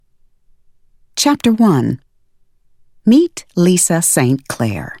Chapter 1. Meet Lisa St.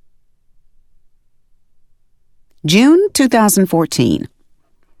 Clair. June 2014.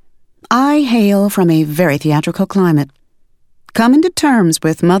 I hail from a very theatrical climate. Coming to terms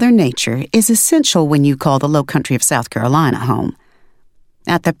with Mother Nature is essential when you call the Lowcountry of South Carolina home.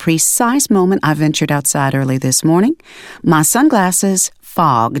 At the precise moment I ventured outside early this morning, my sunglasses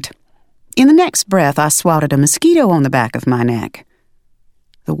fogged. In the next breath, I swatted a mosquito on the back of my neck.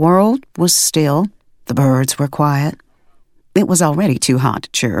 The world was still. The birds were quiet. It was already too hot to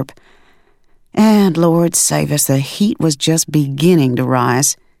chirp. And, Lord save us, the heat was just beginning to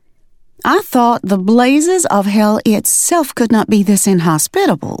rise. I thought the blazes of hell itself could not be this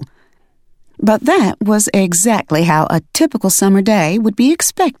inhospitable. But that was exactly how a typical summer day would be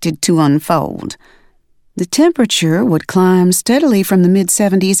expected to unfold. The temperature would climb steadily from the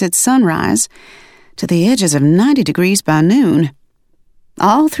mid-70s at sunrise to the edges of 90 degrees by noon.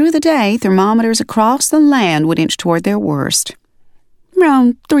 All through the day, thermometers across the land would inch toward their worst.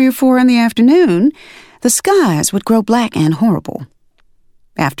 Around 3 or 4 in the afternoon, the skies would grow black and horrible.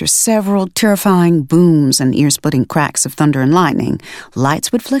 After several terrifying booms and ear-splitting cracks of thunder and lightning,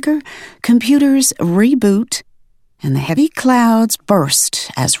 lights would flicker, computers reboot, and the heavy clouds burst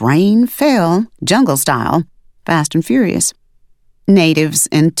as rain fell, jungle-style, fast and furious. Natives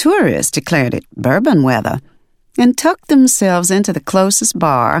and tourists declared it bourbon weather and tucked themselves into the closest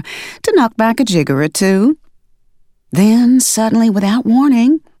bar to knock back a jigger or two. Then, suddenly, without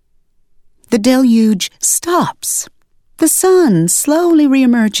warning, the deluge stops. The sun slowly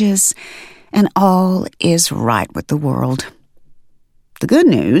reemerges, and all is right with the world. The good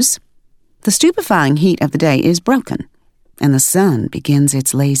news: the stupefying heat of the day is broken, and the sun begins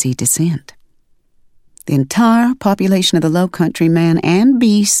its lazy descent. The entire population of the Lowcountry, man and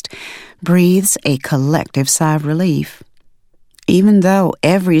beast, breathes a collective sigh of relief. Even though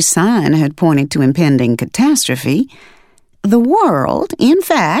every sign had pointed to impending catastrophe, the world, in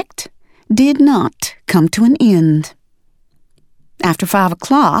fact, did not come to an end. After 5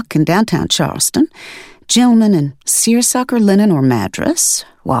 o'clock in downtown Charleston, gentlemen in seersucker linen or madras,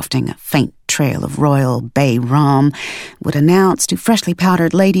 wafting a faint trail of Royal Bay rum, would announce to freshly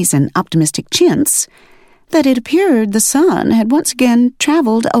powdered ladies in optimistic chintz that it appeared the sun had once again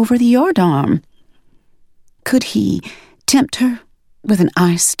traveled over the yardarm. Could he tempt her with an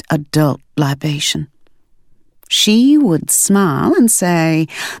iced adult libation? She would smile and say,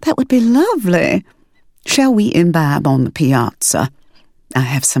 "That would be lovely. Shall we imbibe on the piazza? I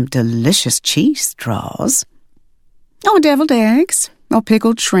have some delicious cheese straws." Or deviled eggs, or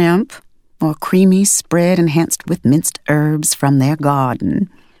pickled shrimp, or creamy spread enhanced with minced herbs from their garden.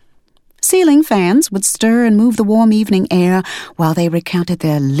 Ceiling fans would stir and move the warm evening air while they recounted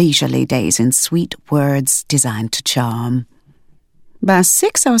their leisurely days in sweet words designed to charm. By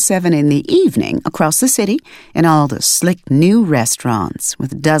 6 or 7 in the evening, across the city, in all the slick new restaurants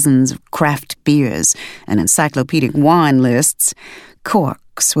with dozens of craft beers and encyclopedic wine lists,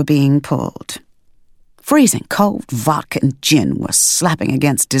 corks were being pulled. Freezing cold vodka and gin were slapping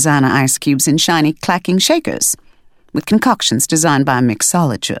against designer ice cubes in shiny, clacking shakers, with concoctions designed by a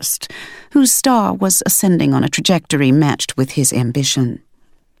mixologist, whose star was ascending on a trajectory matched with his ambition.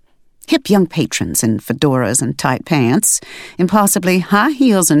 Hip young patrons in fedoras and tight pants, impossibly high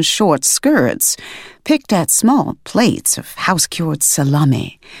heels and short skirts, picked at small plates of house-cured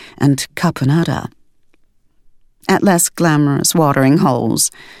salami and caponata. At less glamorous watering holes,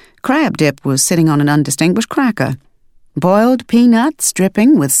 crab dip was sitting on an undistinguished cracker. Boiled peanuts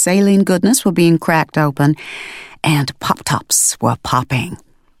dripping with saline goodness were being cracked open, and pop-tops were popping.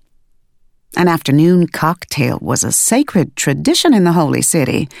 An afternoon cocktail was a sacred tradition in the Holy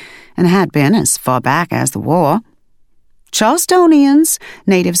City, and had been as far back as the war. Charlestonians,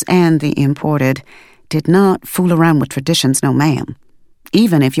 natives and the imported, did not fool around with traditions, no ma'am,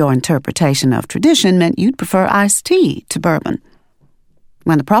 even if your interpretation of tradition meant you'd prefer iced tea to bourbon.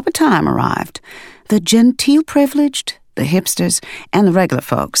 When the proper time arrived, the genteel privileged, the hipsters, and the regular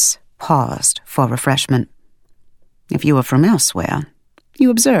folks paused for refreshment. If you were from elsewhere, you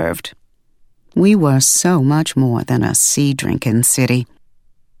observed. We were so much more than a sea-drinking city.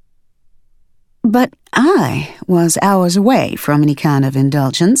 But I was hours away from any kind of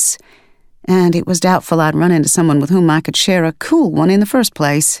indulgence, and it was doubtful I'd run into someone with whom I could share a cool one in the first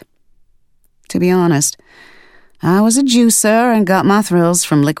place. To be honest, I was a juicer and got my thrills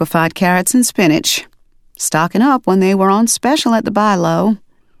from liquefied carrots and spinach, stocking up when they were on special at the buy-low.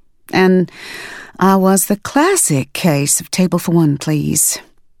 And I was the classic case of table for one, please.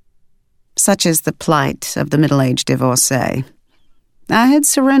 Such is the plight of the middle-aged divorcee. I had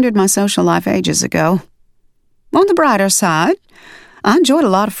surrendered my social life ages ago. On the brighter side, I enjoyed a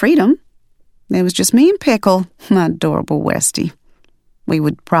lot of freedom. There was just me and Pickle, my adorable Westie. We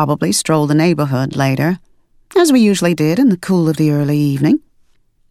would probably stroll the neighborhood later, as we usually did in the cool of the early evening.